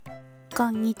こ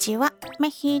んにちは、め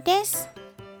ひです。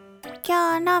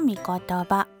今日の御言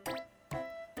葉、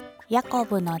ヤコ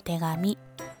ブの手紙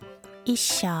1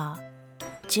章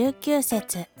19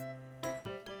節。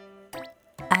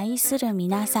愛する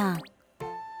皆さん、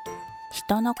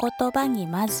人の言葉に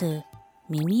まず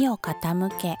耳を傾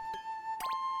け、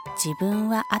自分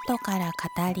は後から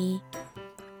語り、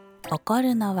怒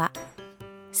るのは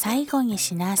最後に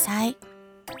しなさい。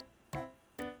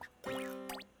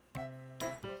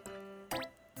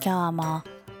今日も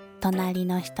隣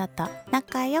の人と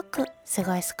仲良く過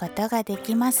ごすことがで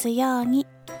きますように。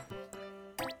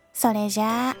それじ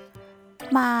ゃあ、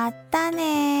また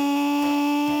ね。